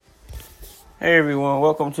Hey everyone,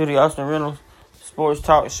 welcome to the Austin Reynolds Sports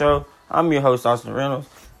Talk Show. I'm your host, Austin Reynolds.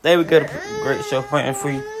 Today we got a great show planned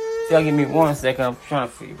for you. So y'all give me 1 second. I'm trying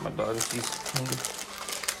to feed my daughter. She's hungry.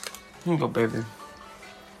 Here you go, baby.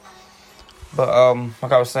 But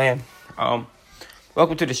like I was saying,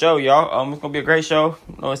 welcome to the show, y'all. It's gonna be a great show.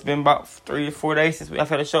 You know, it's been about 3 or 4 days since I've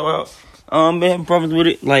had a show out. Been having problems with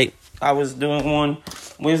it. Like I was doing one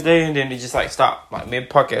Wednesday and then it just like stopped, like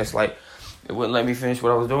mid podcast. Like it wouldn't let me finish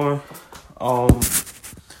what I was doing.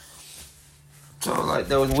 So like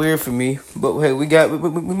that was weird for me, but hey, we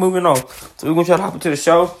moving on. So we're gonna try to hop into the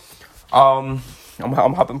show. I'm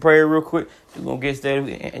hopping prayer real quick. We're gonna get started,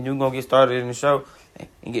 and we're gonna get started in the show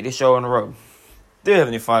and get this show on the road. Dear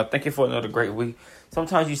Heavenly Father, thank you for another great week.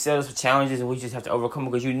 Sometimes you set us for challenges and we just have to overcome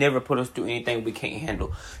because you never put us through anything we can't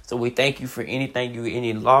handle. So we thank you for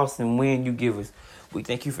any loss and win you give us. We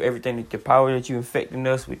thank you for everything that the power that you infect in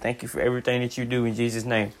us. We thank you for everything that you do in Jesus'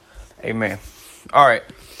 name. Amen. All right.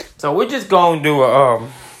 So we're just going to do a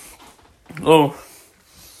little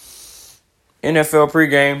NFL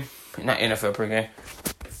pregame. Not NFL pregame.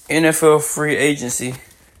 NFL free agency.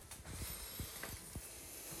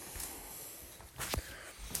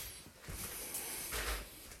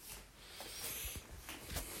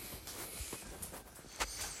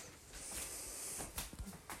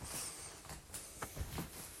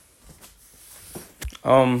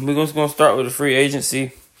 We're just going to start with the free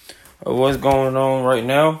agency of what's going on right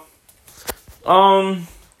now.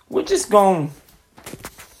 We're just going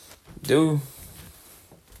to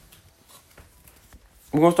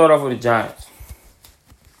we're going to start off with the Giants.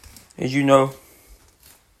 As you know,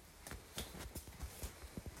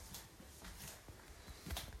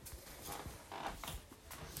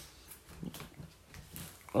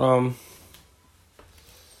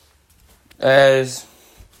 as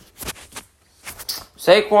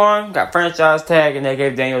Saquon got franchise tag and they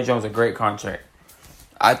gave Daniel Jones a great contract.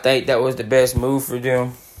 I think that was the best move for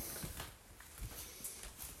them.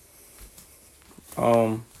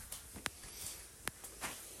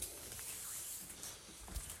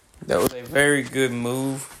 That was a very good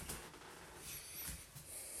move.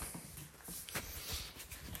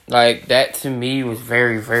 Like, that to me was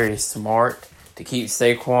very, very smart to keep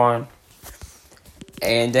Saquon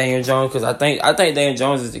and Daniel Jones, because I think Daniel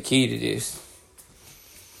Jones is the key to this.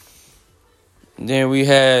 Then we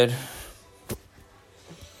had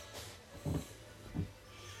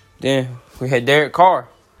Derek Carr,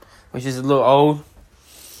 which is a little old.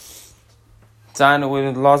 Signed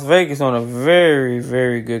with Las Vegas on a very,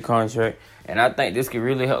 very good contract. And I think this could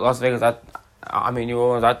really help Las Vegas. New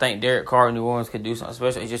Orleans. I think Derek Carr in New Orleans could do something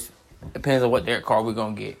special. It just depends on what Derek Carr we're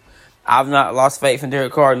going to get. I've not lost faith in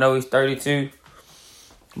Derek Carr. I know he's 32.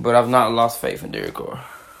 But I've not lost faith in Derek Carr.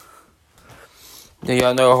 Then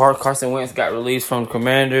y'all know Carson Wentz got released from the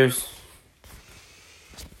Commanders.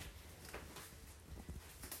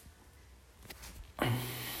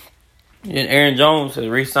 Then Aaron Jones has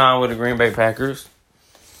re-signed with the Green Bay Packers.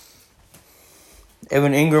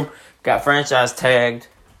 Evan Ingram got franchise tagged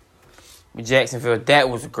with Jacksonville. That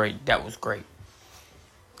was great.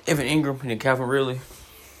 Evan Ingram and Calvin Ridley.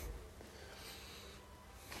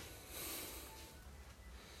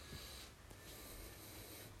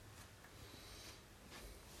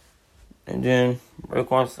 And then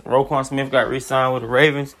Roquan Smith got re-signed with the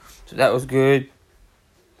Ravens. So that was good.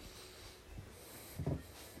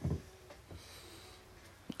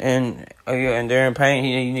 And Darren Payne,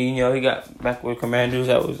 he got back with Commanders.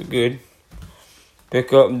 That was a good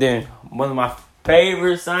pickup. And then one of my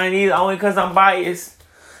favorite signees, only because I'm biased,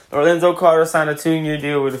 Lorenzo Carter signed a 2-year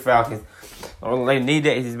deal with the Falcons. They need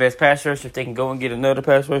that. He's his best pass rusher. If they can go and get another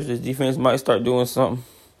pass rusher, this defense might start doing something.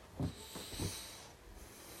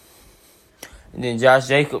 And then Josh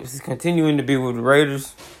Jacobs is continuing to be with the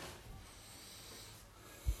Raiders.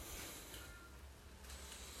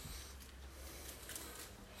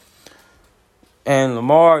 And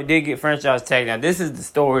Lamar did get franchise tag. Now, this is the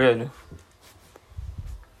story of the...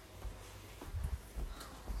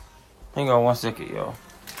 Hang on 1 second, y'all.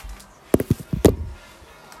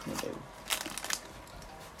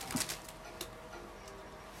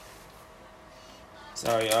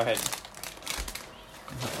 Sorry, y'all. I had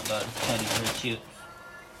a lot of Honey Green Chips.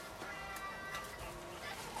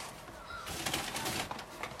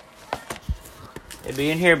 They be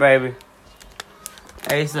in here, baby.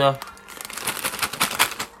 Hey, so...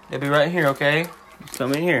 They'll be right here, okay? Just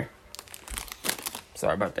come in here.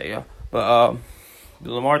 Sorry about that, y'all. But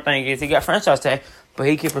the Lamar thing is he got franchise tag, but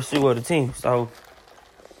he can pursue other teams. So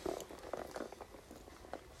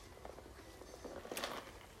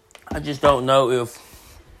I just don't know if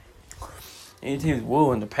any team's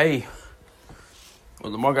willing to pay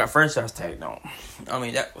Well, Lamar got franchise tagged on. I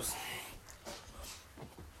mean, that was...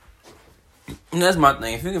 And that's my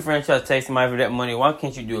thing. If you can franchise tag somebody for that money, why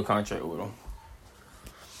can't you do a contract with them?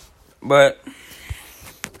 But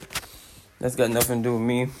that's got nothing to do with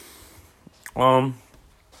me. So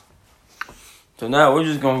now we're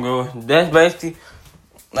just gonna go. That's basically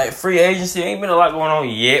like free agency. Ain't been a lot going on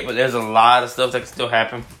yet, but there's a lot of stuff that can still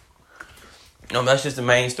happen. That's just the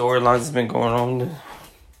main storyline that's been going on.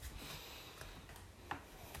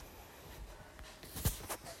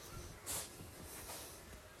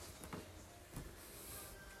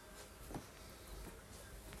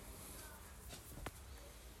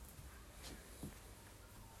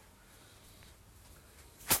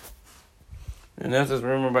 And there's this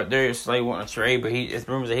rumor about Darius Slay wanting to trade, but it's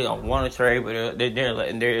rumors that he don't want to trade, but they're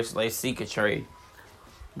letting Darius Slay seek a trade.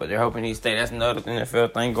 But they're hoping he stay. That's another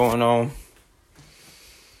NFL thing going on.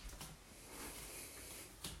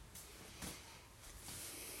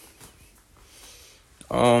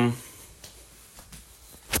 So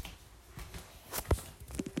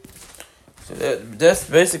that's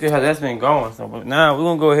basically how that's been going. So but now we're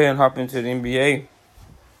gonna go ahead and hop into the NBA.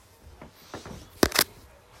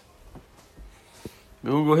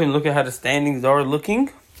 We'll go ahead and look at how the standings are looking.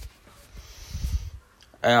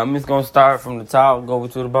 And I'm just going to start from the top and go over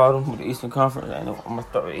to the bottom with the Eastern Conference. I'm going to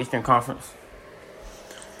start with the Eastern Conference.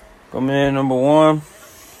 Coming in number 1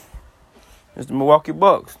 is the Milwaukee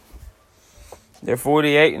Bucks. They're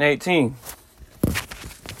 48-18.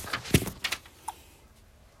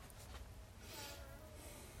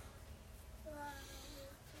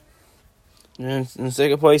 And in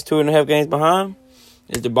second place, 2.5 games behind,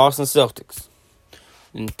 is the Boston Celtics.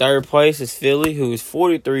 In third place is Philly, who is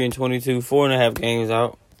 43-22, 4.5 games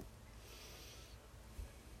out.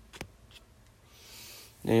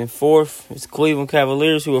 Then fourth is Cleveland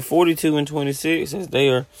Cavaliers, who are 42-26, as they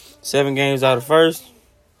are 7 games out of first.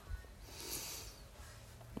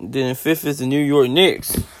 Then in fifth is the New York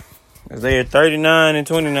Knicks, as they are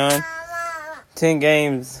 39-29, 10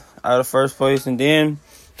 games out of first place. And then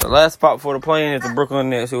the last spot for the play-in is the Brooklyn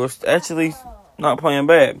Nets, who are actually not playing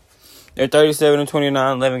bad. They're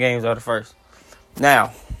 37-29, 11 games out of first.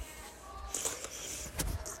 Now,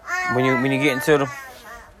 when you get into the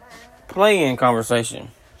play-in conversation,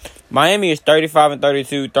 Miami is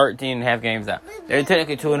 35-32, 13.5 games out. They're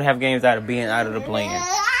technically 2.5 games out of being out of the play-in.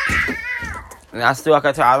 And I still, like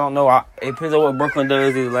I tell you, I don't know. It depends on what Brooklyn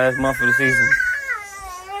does the last month of the season.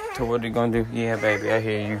 So what they're gonna do? Yeah, baby, I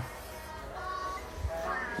hear you.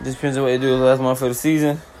 It just depends on what they do the last month of the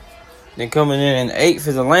season. Then coming in 8th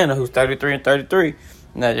is Atlanta, who's 33-33.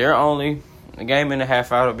 Now, they're only a game and a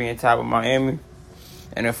half out of being tied with Miami.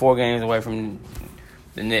 And they're 4 games away from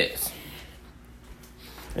the Nets.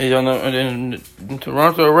 And then the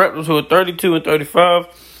Toronto Raptors, who are 32-35, are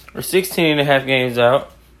 16.5 games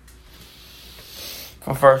out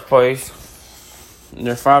from first place. And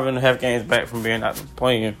they're 5.5 games back from being out of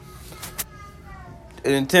playing.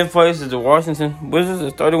 And in 10th place is the Washington Wizards,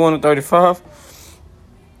 is 31-35.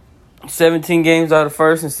 17 games out of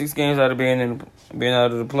first and 6 games out of being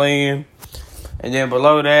out of the play-in. And then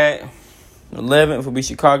below that, 11th will be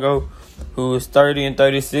Chicago, who is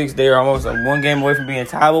 30-36. They are almost 1 game away from being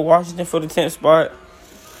tied with Washington for the 10th spot.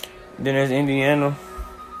 Then there's Indiana.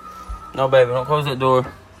 No, baby, don't close that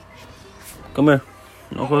door. Come here.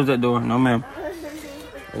 Don't close that door. No, ma'am.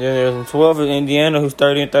 And then there's 12th is Indiana, who's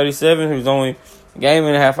 30-37, who's only a game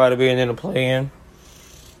and a half out of being in the play-in.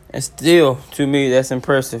 And still, to me, that's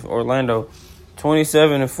impressive. Orlando,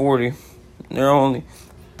 27-40. They're only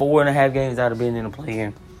 4.5 games out of being in the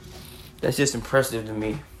play-in. That's just impressive to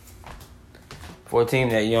me for a team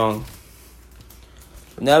that young.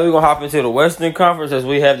 Now we're going to hop into the Western Conference as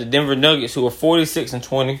we have the Denver Nuggets, who are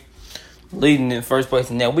 46-20, leading in first place.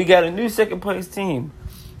 And now we got a new second-place team.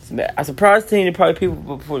 A surprise team that probably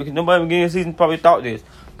people before, because nobody beginning of the season probably thought this.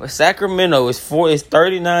 But Sacramento is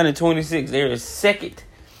 39-26. They're the second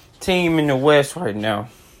team in the West right now.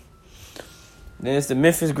 Then it's the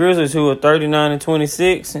Memphis Grizzlies, who are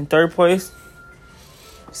 39-26 in third place.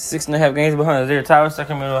 6.5 games behind. They're tied with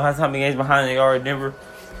Sacramento. How many games behind they are at Denver?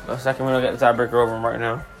 But Sacramento got the tiebreaker over them right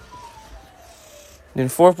now. Then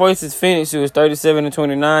fourth place is Phoenix, who is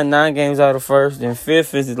 37-29, 9 games out of first. Then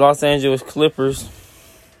fifth is the Los Angeles Clippers,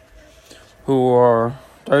 who are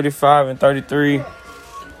 35-33,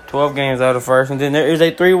 12 games out of first. And then there is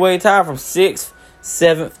a 3-way tie from 6th,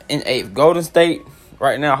 7th, and 8th. Golden State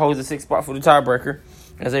right now holds the 6th spot for the tiebreaker,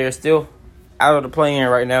 as they are still out of the play-in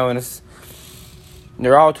right now, and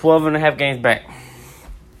they're all 12.5 games back.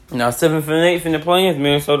 Now, 7th and 8th in the play-in is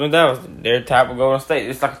Minnesota and Dallas. They're tied with Golden State.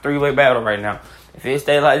 It's like a 3-way battle right now. If it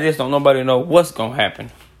stays like this, don't nobody know what's going to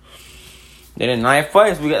happen. Then in ninth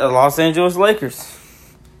place, we got the Los Angeles Lakers,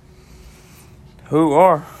 who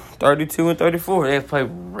are 32 and 34. They've played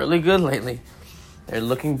really good lately. They're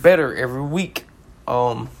looking better every week.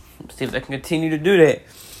 See if they can continue to do that.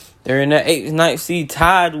 They're in that 8th and 9th seed,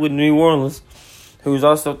 tied with New Orleans, who's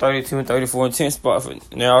also 32 and 34 in 10th spot.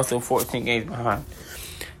 And they're also 14 games behind.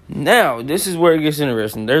 Now, this is where it gets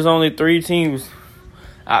interesting. There's only 3 teams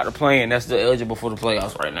out of playing that's still eligible for the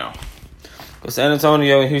playoffs right now. Because San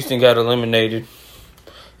Antonio and Houston got eliminated.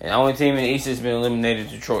 And the only team in the East that's been eliminated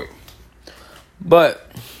is Detroit. But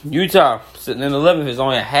Utah, sitting in 11th, is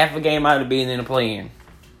only a half a game out of being in the play-in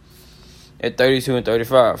at 32 and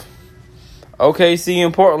 35. OKC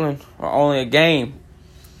and Portland are only a game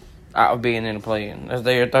out of being in the play-in, as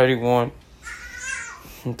they are 31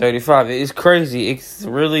 and 35. It's crazy. It's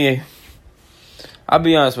really I'll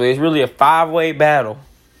be honest with you, it's really a 5-way battle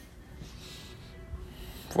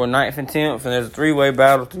for 9th and 10th, and there's a 3-way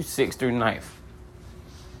battle through 6th through 9th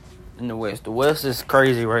in the West. The West is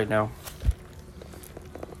crazy right now.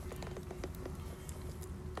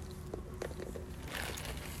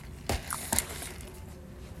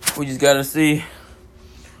 We just got to see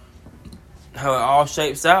how it all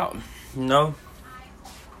shapes out, you know?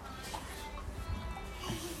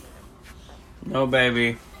 No,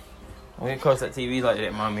 baby. We can't close that TV like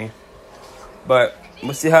that, mommy. But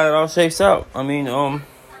we'll see how it all shapes out. I mean,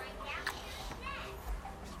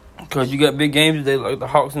 because you got big games today like the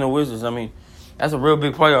Hawks and the Wizards. I mean, that's a real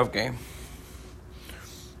big playoff game.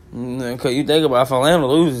 Because you think about if Atlanta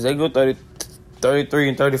loses, they go 33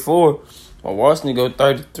 and 34. Or Washington go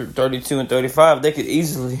 32 and 35. They could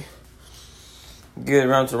easily get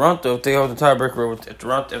around Toronto if they hold the tiebreaker over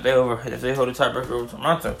Toronto. If they hold the tiebreaker over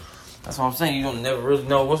Toronto, that's what I'm saying. You don't never really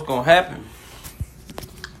know what's gonna happen.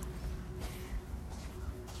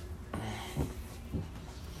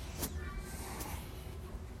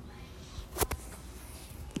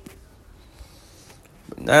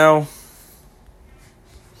 But now,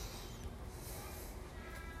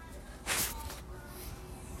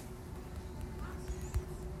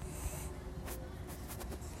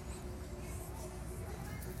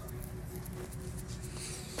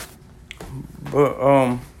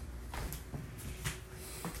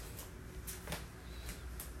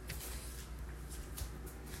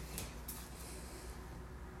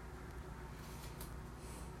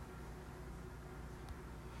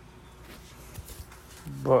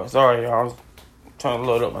 but sorry, y'all. I was trying to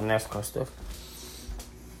load up my NASCAR stuff.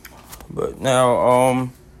 But now,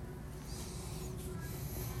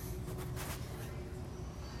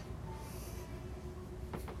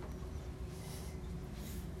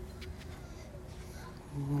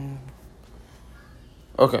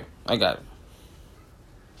 okay, I got it.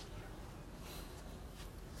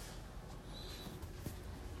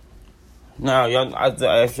 Now, y'all,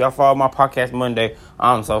 if y'all follow my podcast Monday,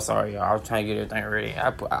 I'm so sorry, y'all. I was trying to get everything ready. I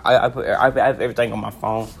put everything on my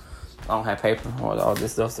phone. I don't have paper or all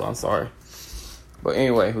this stuff, so I'm sorry. But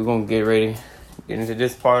anyway, we're gonna get ready, get into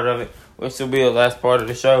this part of it, which will be the last part of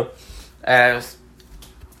the show, as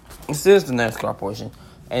this is the NASCAR portion.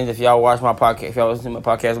 And if y'all watch my podcast, if y'all listen to my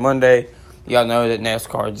podcast Monday, y'all know that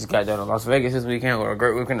NASCAR just got done in Las Vegas this weekend with a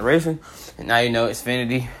great weekend of racing, and now you know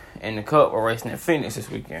Xfinity and the Cup are racing at Phoenix this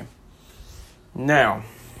weekend. Now,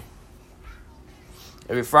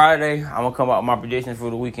 every Friday, I'm going to come out with my predictions for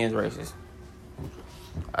the weekend's races.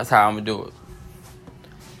 That's how I'm going to do it.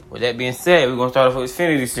 With that being said, we're going to start off with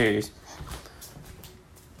Xfinity Series.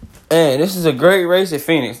 And this is a great race at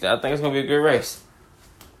Phoenix. I think it's going to be a good race.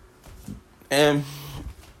 And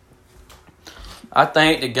I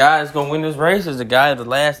think the guy that's going to win this race is the guy of the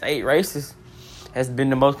last 8 races has been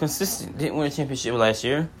the most consistent. Didn't win a championship last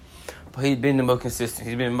year, but he's been the most consistent.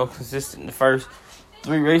 He's been the most consistent in the first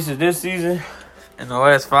 3 races this season and the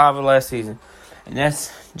last 5 of last season. And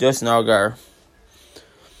that's Justin Allgaier.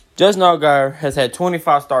 Justin Allgaier has had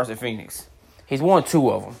 25 starts at Phoenix. He's won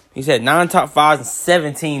 2 of them. He's had 9 top 5s and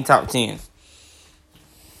 17 top 10s.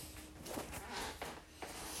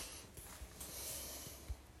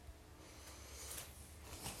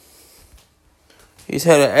 He's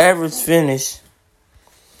had an average finish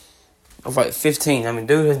of like 15. I mean,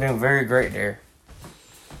 dude has been very great there.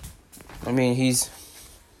 I mean, he's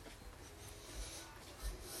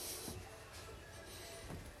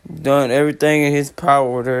done everything in his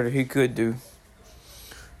power there that he could do.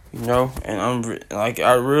 You know, and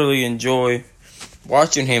I really enjoy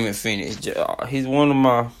watching him at Phoenix. He's one of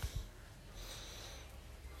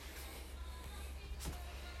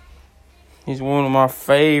my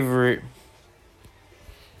favorite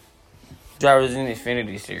drivers in the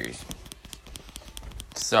Xfinity Series.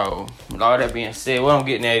 So, with all that being said, what I'm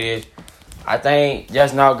getting at is I think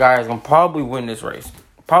Justin Allgaier is going to probably win this race.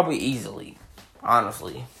 Probably easily,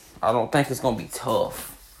 honestly. I don't think it's going to be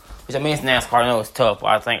tough. Which, I mean, it's NASCAR. I know it's tough.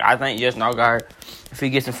 But I think Justin Allgaier, if he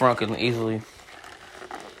gets in front, can easily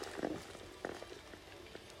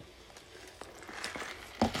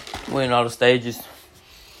win all the stages.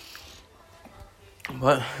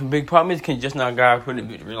 But the big problem is, can Justin Allgaier put it in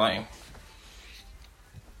victory lane?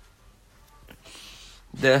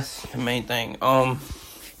 That's the main thing.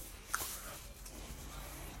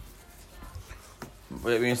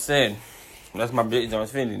 With that being said, that's my big on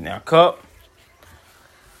Xfinity. Now, Cup,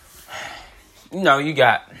 you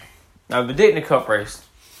got, now predicting the Cup race,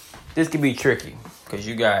 this could be tricky, because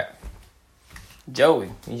you got Joey,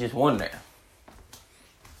 he just won that.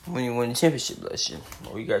 When you win the championship last year.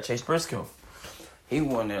 Or you got Chase Briscoe. He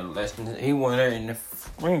won there in the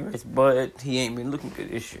spring race, but he ain't been looking good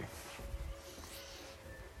this year.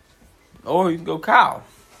 Or you can go Kyle.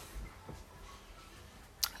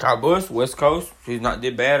 Kyle Busch, West Coast. He's not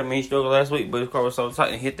did bad. I mean, he struggled last week, but his car was so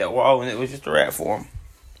tight and hit that wall, and it was just a wrap for him.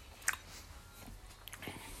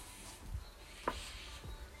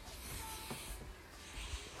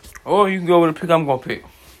 Or you can go with a pick I'm going to pick.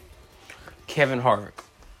 Kevin Harvick.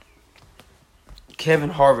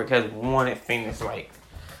 Kevin Harvick has won at Phoenix like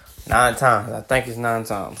 9 times. I think it's 9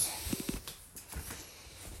 times.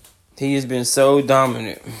 He has been so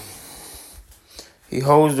dominant. He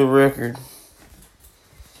holds the record.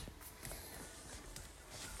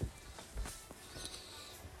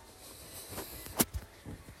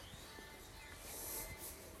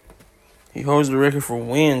 He holds the record for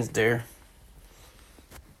wins there.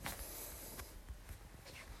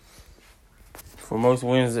 For most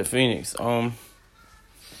wins at Phoenix.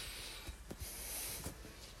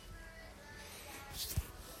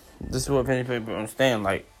 This is what many people understand.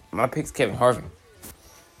 Like, my pick's Kevin Harvick.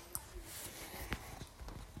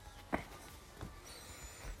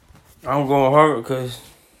 I'm going Harvick because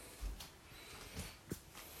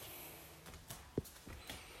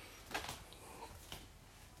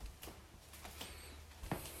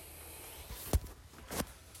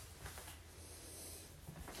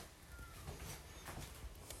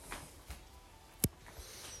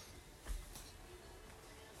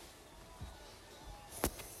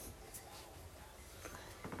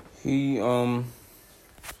he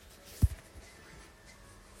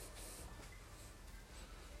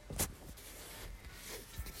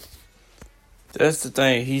that's the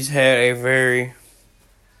thing. He's had a very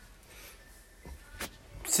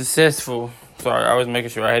successful. Sorry, I was making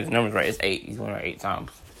sure I had the numbers right. It's 8. He's won it 8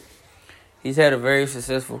 times. He's had a very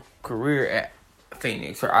successful career at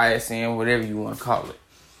Phoenix or ISM, whatever you want to call it.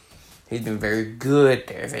 He's been very good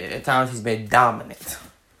there. At times, he's been dominant.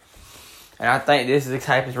 And I think this is the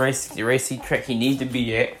type of race track he needs to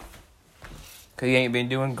be at. Because he ain't been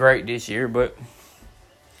doing great this year, but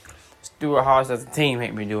Stewart-Haas as a team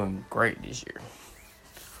ain't been doing great this year.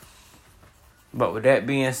 But with that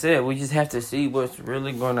being said, we just have to see what's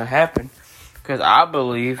really going to happen. Because I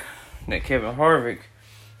believe that Kevin Harvick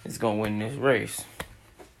is going to win this race.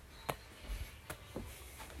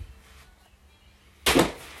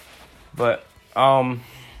 But,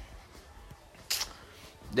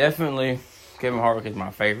 definitely Kevin Harvick is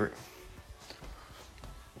my favorite.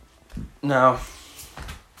 Now,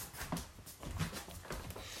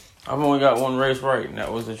 I've only got one race right, and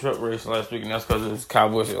that was the truck race last week, and that's because it was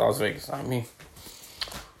Cowboys at Las Vegas.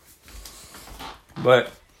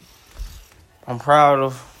 But I'm proud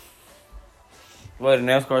of where the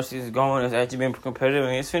NASCAR season is going. It's actually been competitive,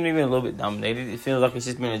 and it's been a little bit dominated. It feels like it's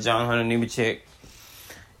just been a John Hunter, Nemechek,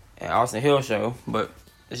 and Austin Hill show, but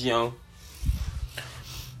it's young.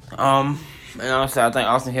 And honestly, I think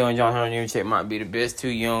Austin Hill and John Hunter Nemechek might be the best 2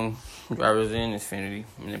 young drivers in Xfinity.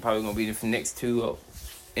 And they're probably going to be the next 2 up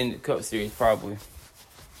in the Cup Series, probably.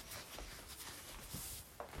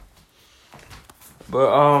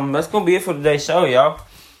 But, that's going to be it for today's show, y'all.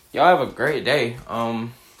 Y'all have a great day. Hope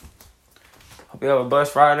you have a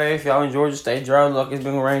blessed Friday. If y'all in Georgia, stay dry. Look, it's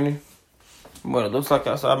been raining. What it looks like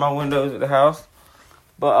outside my windows at the house.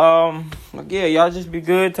 But, yeah, y'all just be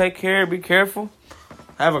good. Take care. Be careful.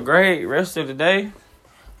 Have a great rest of the day. And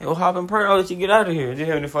we'll hop in prayer. I'll let you get out of here. Dear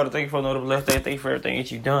Heavenly Father, thank you for another blessed day. Thank you for everything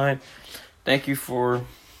that you've done. Thank you for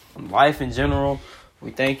life in general.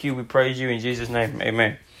 We thank you. We praise you in Jesus' name.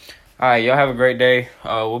 Amen. All right, y'all have a great day.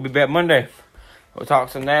 We'll be back Monday. We'll talk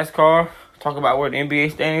some NASCAR. Talk about what the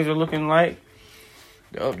NBA standings are looking like.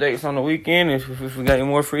 The updates on the weekend. If we got any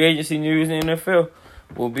more free agency news in the NFL,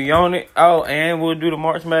 we'll be on it. Oh, and we'll do the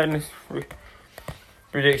March Madness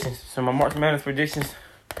predictions. So my March Madness predictions,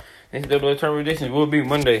 NCAA tournament predictions will be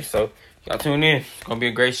Monday. So y'all tune in. It's going to be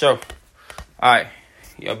a great show. All right.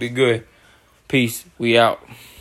 Y'all be good. Peace. We out.